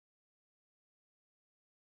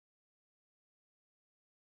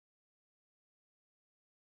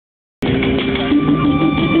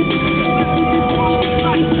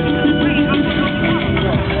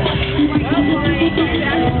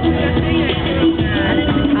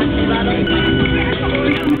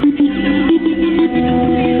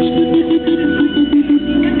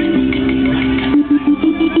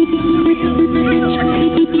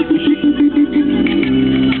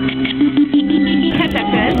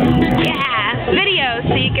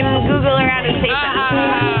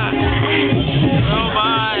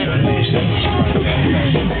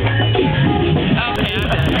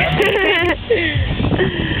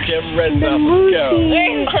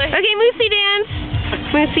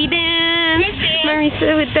Moosey dance.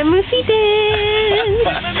 Marisa with the moosey dance.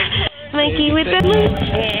 Mikey with the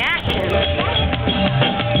moosey.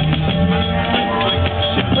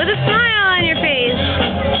 With a smile on your face.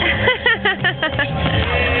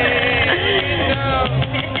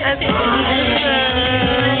 That's awesome.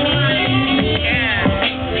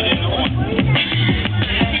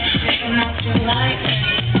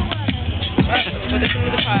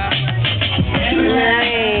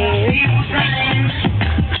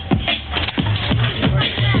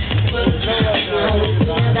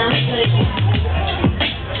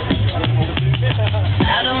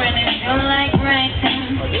 I don't really feel like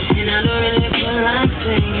writing, and I don't really feel like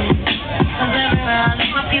singing. 'Cause everywhere I look,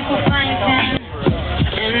 my people fighting,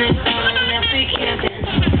 and it's all in their beginning.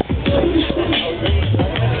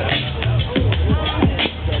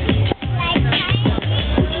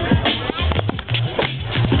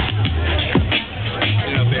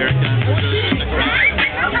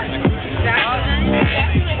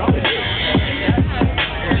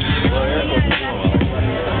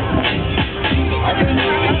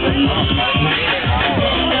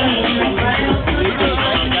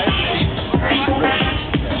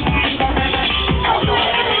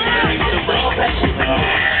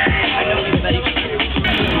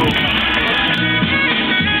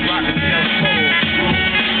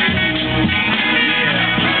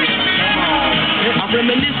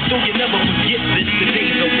 Reminisce so you never forget this. The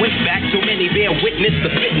days that went back, so many bear witness the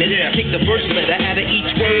fitness. Kick the first letter out of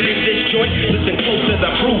each word in this joint. Listen closer to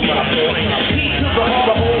prove my point. P to the R,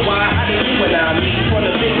 the whole Y, how did you and I meet? For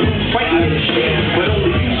the big room fighting in the street. But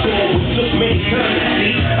only you saw what took many turns to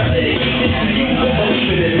see. I said it this to you for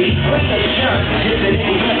believing in me. Let's take a shot, just an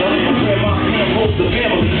any weather. My grandma Sam holds the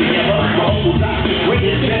family together. My uncle Dr.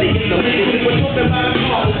 Greatest Betty in the living. We're talking about a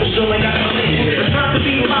car, but still ain't got my name. It's time to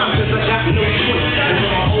be mine, cause I got no choice.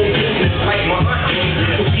 Like my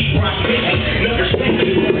aunt, so keep rocking, never stay.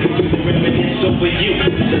 Reminisce over you.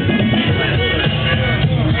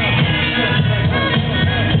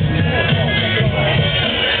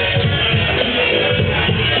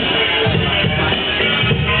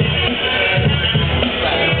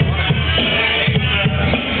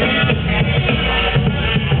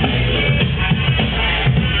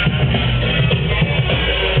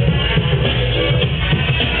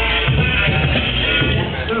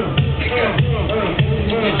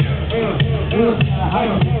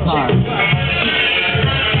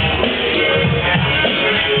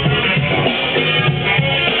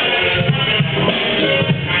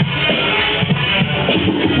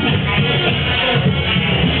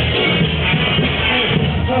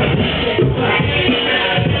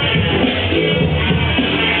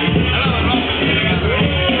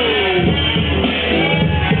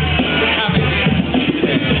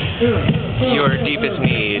 Your deepest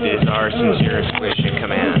need is our sincerest wish and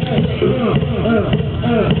command.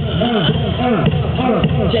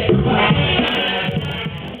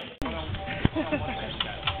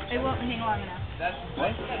 It won't hang long enough.